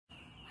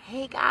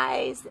Hey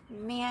guys,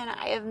 man,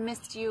 I have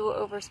missed you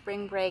over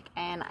spring break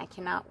and I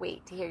cannot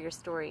wait to hear your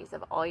stories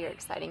of all your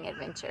exciting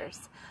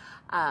adventures.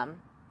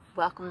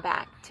 Welcome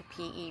back to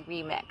PE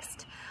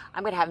Remixed.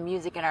 I'm going to have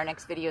music in our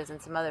next videos and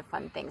some other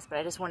fun things, but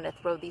I just wanted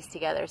to throw these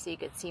together so you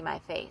could see my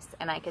face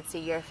and I could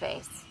see your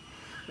face.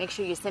 Make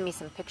sure you send me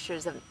some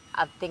pictures of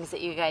things that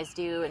you guys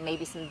do and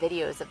maybe some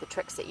videos of the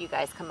tricks that you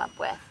guys come up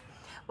with.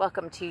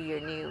 Welcome to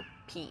your new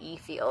PE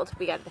field.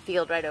 We got the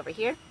field right over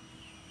here.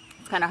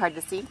 It's kind of hard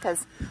to see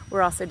because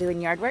we're also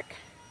doing yard work.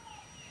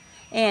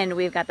 And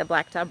we've got the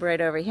blacktop right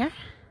over here.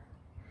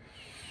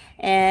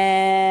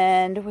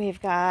 And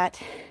we've got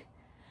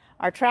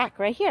our track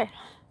right here.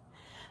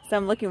 So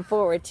I'm looking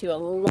forward to a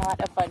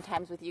lot of fun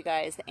times with you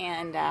guys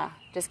and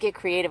just get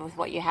creative with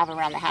what you have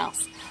around the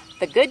house.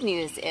 The good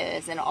news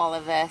is in all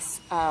of this,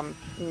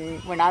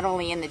 we're not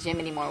only in the gym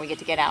anymore, we get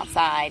to get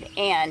outside.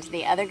 And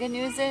the other good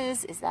news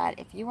is that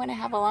if you want to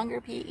have a longer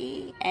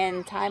PE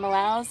and time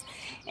allows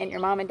and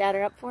your mom and dad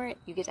are up for it,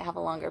 you get to have a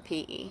longer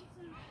PE.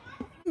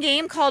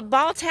 Game called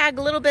ball tag,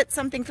 a little bit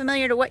something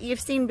familiar to what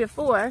you've seen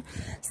before.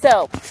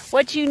 So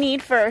what you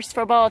need first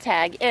for ball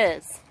tag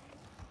is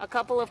a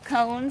couple of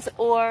cones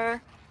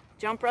or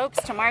jump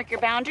ropes to mark your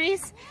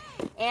boundaries,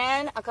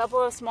 and a couple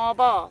of small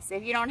balls.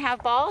 If you don't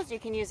have balls, you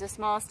can use a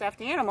small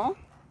stuffed animal,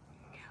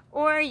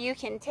 or you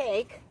can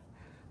take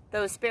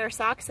those spare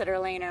socks that are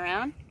laying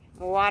around,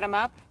 wad them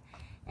up,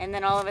 and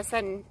then all of a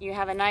sudden you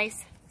have a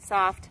nice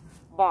soft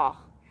ball.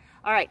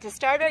 All right, to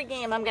start our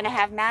game, I'm going to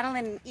have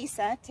Madeline and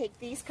Isa take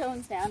these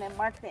cones down and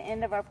mark the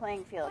end of our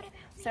playing field.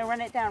 So run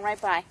it down right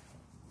by.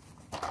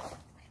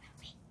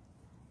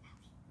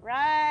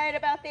 Right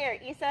about there,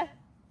 Isa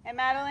and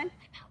Madeline.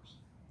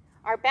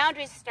 Our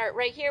boundaries start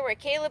right here where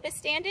Caleb is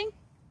standing.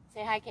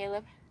 Say hi,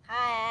 Caleb.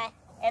 Hi.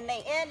 And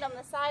they end on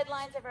the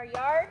sidelines of our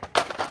yard.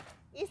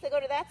 Isa, go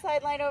to that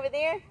sideline over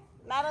there.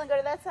 Madeline, go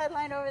to that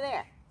sideline over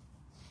there.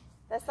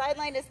 The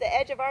sideline is the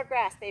edge of our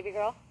grass, baby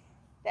girl.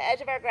 The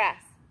edge of our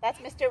grass. That's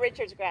Mr.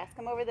 Richard's grass.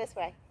 Come over this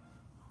way.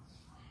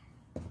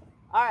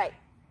 All right.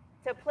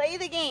 To play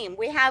the game,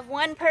 we have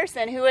one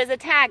person who is a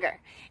tagger.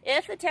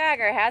 If the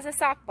tagger has a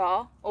sock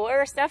ball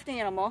or a stuffed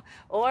animal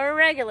or a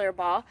regular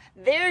ball,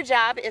 their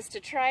job is to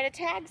try to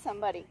tag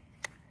somebody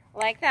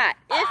like that.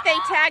 If they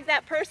tag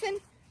that person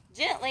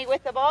gently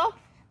with the ball,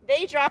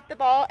 they drop the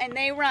ball and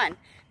they run.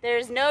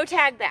 There's no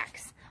tag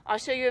backs. I'll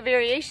show you a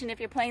variation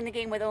if you're playing the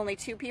game with only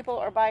two people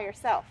or by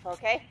yourself,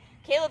 okay?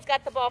 Caleb's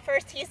got the ball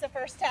first. He's the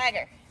first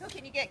tagger. Who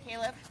can you get,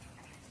 Caleb?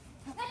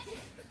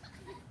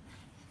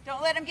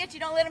 Don't let him get you.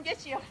 Don't let him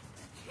get you.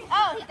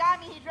 Oh, he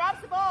got me. He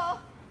drops the ball.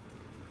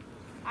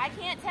 I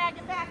can't tag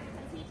him back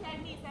because he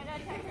tagged me, so I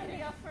gotta tag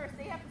somebody else first.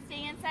 They have to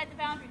stay inside the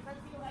boundaries. Let's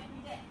see what I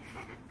can get.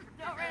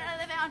 Don't run out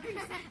of the boundaries.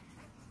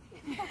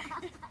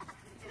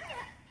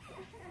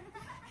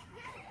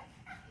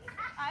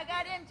 I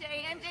got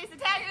MJ. MJ's the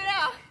tagger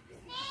now.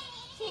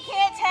 She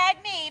can't tag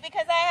me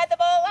because I had the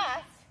ball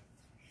last.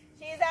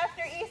 She's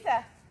after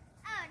Isa.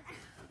 Oh,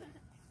 no.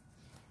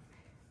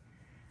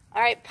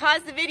 All right,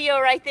 pause the video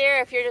right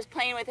there if you're just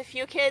playing with a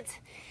few kids.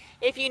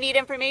 If you need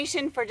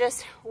information for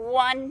just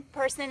one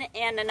person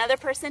and another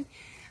person,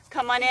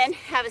 come on in,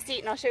 have a seat,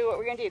 and I'll show you what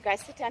we're going to do. Guys,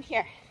 sit down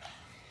here.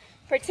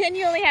 Pretend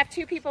you only have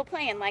two people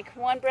playing, like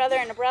one brother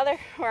and a brother,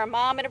 or a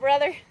mom and a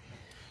brother,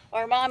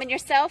 or a mom and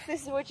yourself.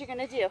 This is what you're going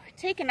to do.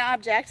 Take an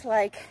object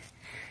like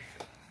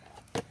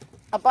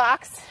a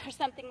box or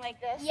something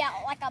like this. Yeah,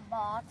 like a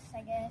box,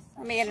 I guess.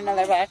 Let me get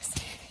another box.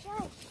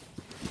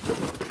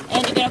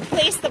 And you're going to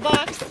place the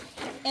box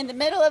in the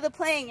middle of the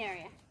playing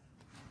area.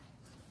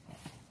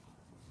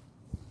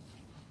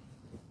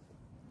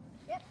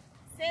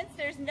 Since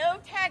there's no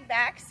tag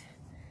backs,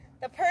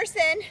 the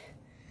person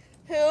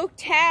who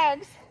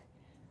tags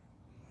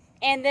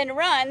and then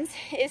runs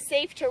is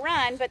safe to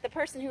run, but the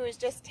person who is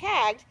just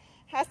tagged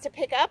has to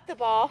pick up the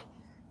ball,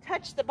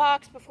 touch the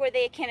box before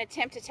they can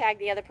attempt to tag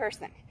the other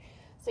person.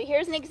 So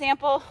here's an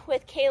example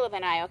with Caleb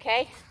and I,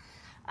 okay?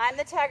 I'm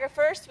the tagger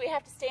first. We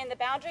have to stay in the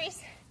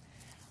boundaries.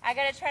 I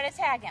gotta try to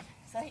tag him.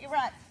 So he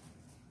runs.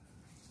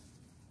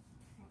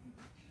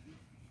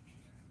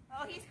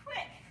 Oh, he's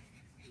quick.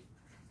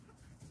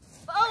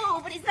 Oh,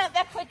 but he's not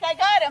that quick. I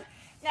got him.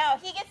 Now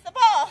he gets the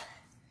ball.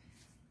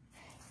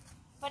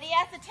 But he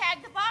has to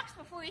tag the box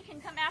before he can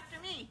come after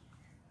me.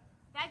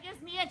 That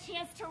gives me a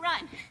chance to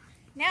run.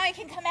 Now he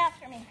can come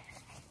after me.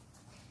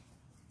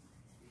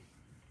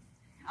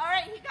 All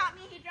right, he got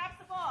me. He drops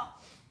the ball.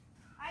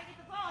 I get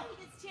the ball.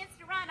 He gets a chance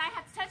to run. I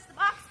have to touch the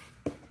box,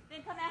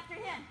 then come after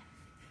him.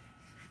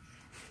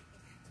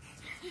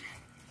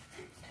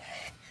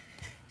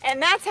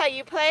 And that's how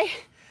you play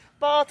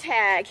ball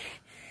tag.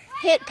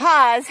 Hit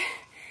pause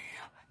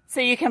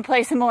so you can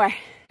play some more.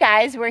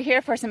 Guys, we're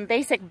here for some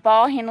basic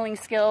ball handling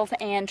skills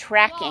and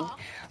tracking.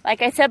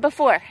 Like I said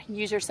before,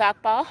 use your sock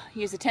ball,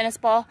 use a tennis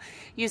ball,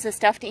 use a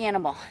stuffed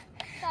animal.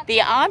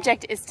 The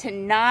object is to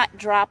not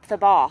drop the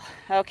ball,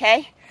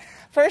 okay?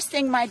 First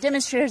thing my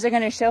demonstrators are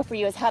going to show for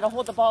you is how to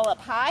hold the ball up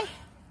high.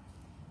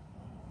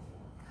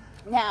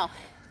 Now,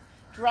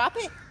 drop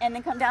it and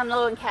then come down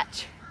low and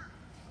catch.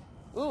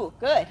 Ooh,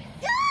 good.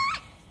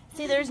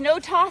 See, there's no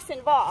toss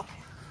involved.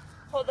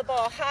 Hold the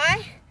ball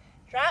high,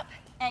 drop,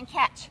 and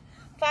catch.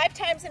 5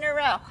 times in a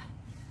row.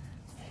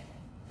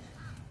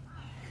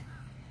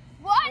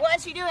 One.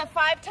 Once you do it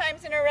 5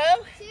 times in a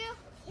row,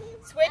 2.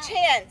 switch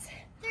hands.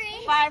 3.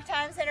 5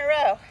 times in a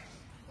row.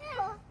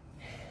 4.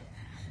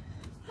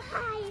 5.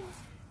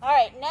 All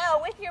right,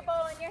 now with your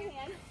ball in your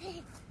hand,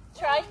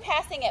 try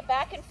passing it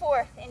back and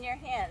forth in your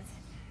hands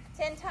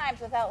 10 times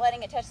without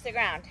letting it touch the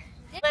ground.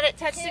 Let it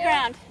touch the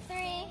ground.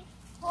 3,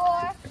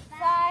 4,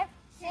 5,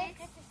 6,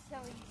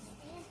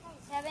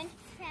 7,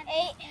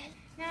 8,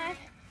 9,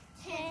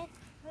 10,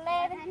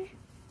 11.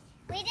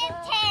 We did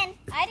 10.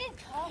 I did.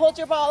 Hold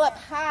your ball up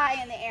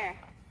high in the air.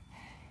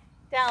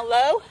 Down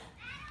low.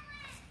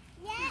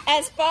 Yeah.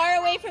 As far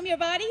away from your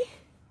body.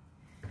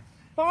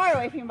 Far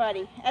away from your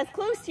body. As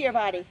close to your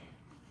body.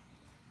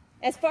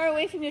 As far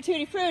away from your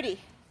tutti frutti.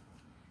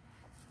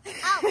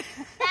 Oh,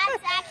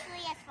 that's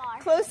actually as far.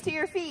 Close to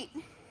your feet.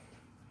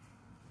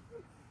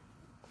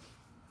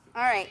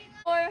 All right.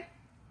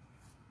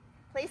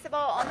 Place the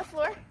ball on the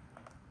floor.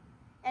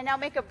 And now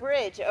make a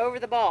bridge over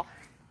the ball.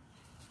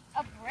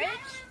 A bridge?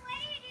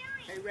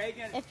 Hey,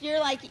 Reagan. If you're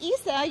like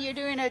Isa, you're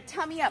doing a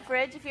tummy up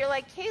bridge. If you're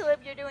like Caleb,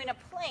 you're doing a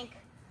plank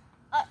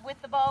up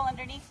with the ball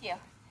underneath you.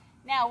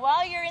 Now,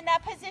 while you're in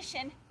that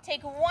position,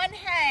 take one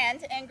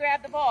hand and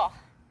grab the ball.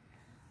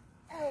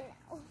 Oh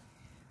no.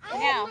 I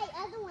Now. have my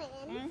other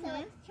one, so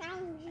it's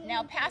challenging.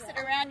 Now pass it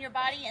around your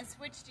body and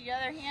switch to the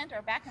other hand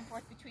or back and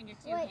forth between your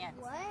two hands.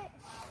 What?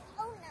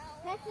 Oh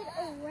no. Pass it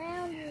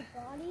around your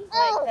body?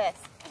 Like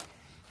this.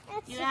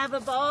 That's You have a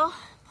ball,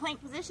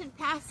 plank position,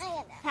 pass, I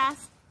get that.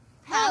 pass,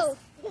 pass,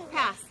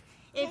 pass.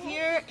 If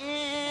you're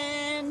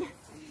in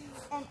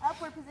an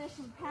upward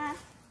position, pass,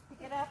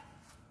 pick it up,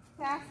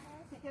 pass,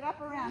 pick it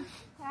up around,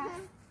 pass,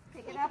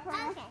 pick it up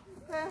around, Okay.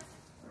 pass,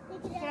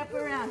 pick it up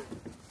around.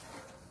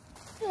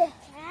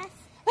 Pass.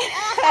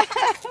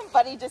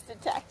 Buddy just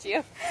attacked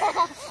you.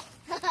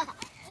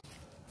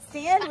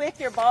 Stand with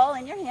your ball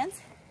in your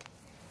hands.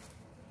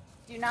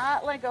 Do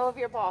not let go of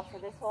your ball for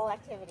this whole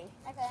activity.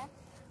 Okay.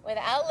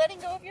 Without letting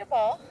go of your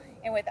ball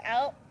and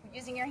without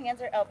using your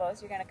hands or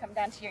elbows, you're going to come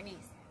down to your knees.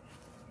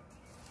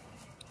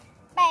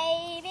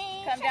 Baby.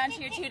 Come down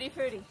to your tutti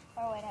frutti.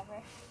 Or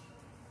whatever.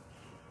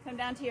 Come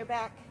down to your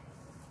back.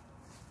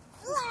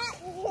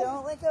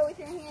 Don't let go with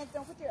your hands.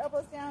 Don't put your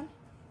elbows down.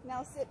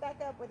 Now sit back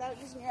up without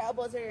using your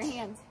elbows or your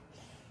hands.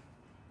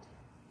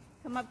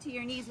 Come up to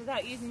your knees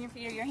without using your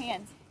feet or your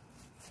hands.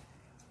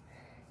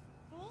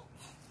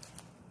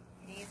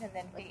 Knees and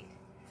then feet.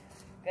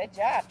 Good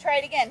job. Try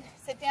it again.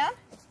 Sit down.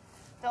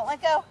 Don't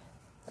let go.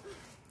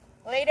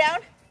 Lay down.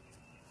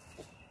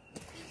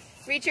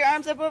 Reach your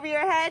arms up over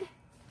your head.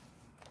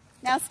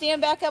 Now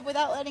stand back up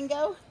without letting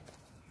go.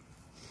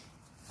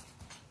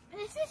 On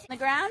the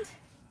ground.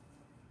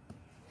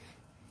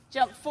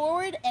 Jump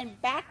forward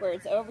and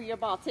backwards over your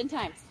ball 10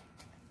 times.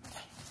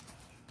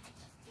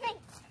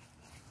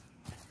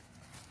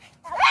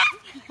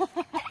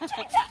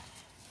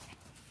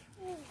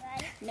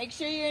 Make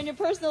sure you're in your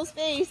personal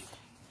space.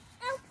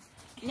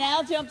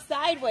 Now jump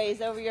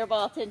sideways over your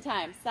ball 10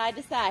 times. Side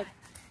to side.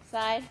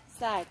 Side,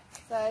 side,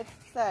 side,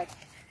 side.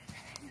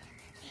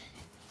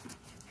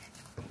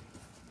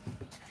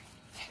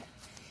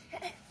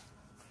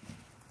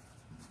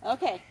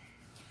 Okay.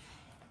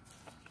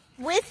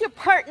 With your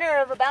partner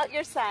of about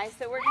your size,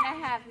 so we're going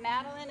to have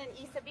Madeline and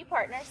Isa be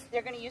partners.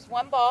 They're going to use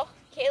one ball.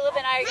 Caleb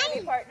and I are going to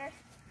be partners.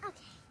 Okay.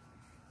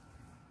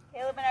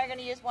 Caleb and I are going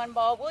to use one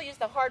ball. We'll use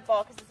the hard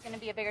ball because it's going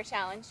to be a bigger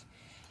challenge.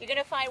 You're going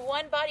to find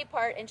one body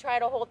part and try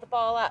to hold the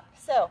ball up.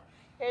 So,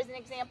 here's an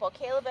example.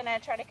 Caleb and I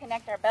try to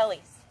connect our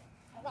bellies.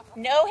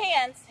 No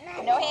hands.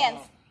 No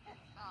hands.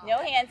 No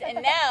hands.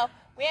 And now,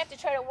 we have to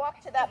try to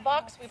walk to that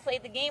box we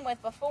played the game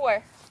with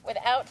before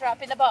without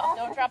dropping the ball.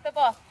 Don't drop the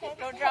ball.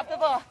 Don't drop the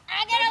ball.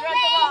 Don't drop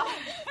the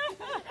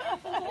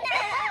ball.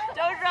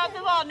 Don't drop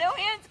the ball. No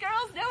hands,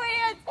 girls. No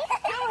hands.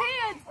 No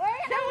hands.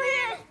 No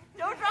hands.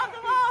 Don't drop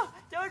the ball.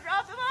 Don't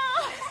drop the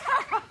ball.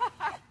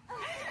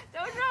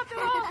 Don't drop the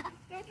ball.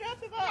 Don't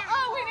drop the ball.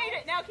 Oh, we made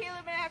it. Now Caleb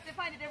and I have to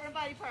find a different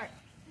body part.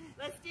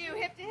 Let's do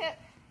hip to hip.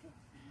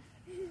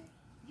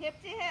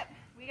 Hip to hip.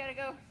 We got to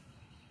go.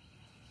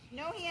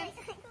 No hands.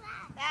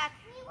 Back.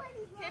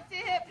 Hip to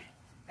hip.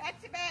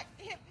 Back to back.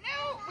 Hip.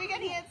 No. We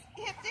got hands.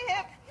 Hip to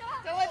hip.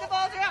 Don't let the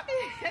ball drop.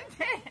 Hip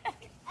to hip.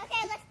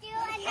 Okay, let's do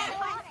another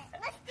one.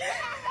 Let's do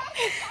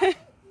another one.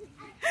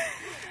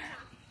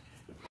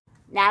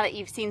 Now that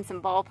you've seen some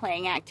ball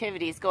playing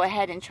activities, go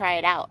ahead and try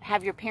it out.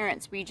 Have your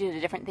parents read you the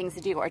different things to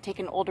do, or take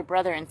an older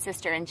brother and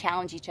sister and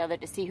challenge each other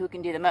to see who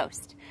can do the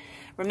most.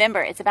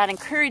 Remember, it's about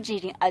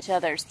encouraging each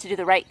other to do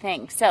the right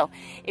thing. So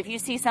if you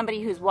see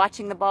somebody who's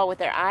watching the ball with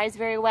their eyes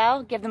very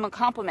well, give them a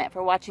compliment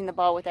for watching the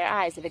ball with their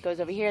eyes. If it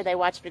goes over here, they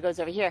watch if it goes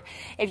over here.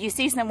 If you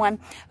see someone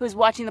who's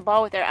watching the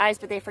ball with their eyes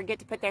but they forget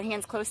to put their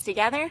hands close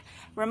together,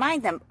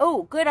 remind them,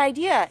 oh, good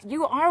idea.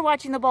 You are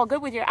watching the ball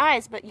good with your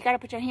eyes, but you got to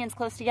put your hands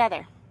close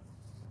together.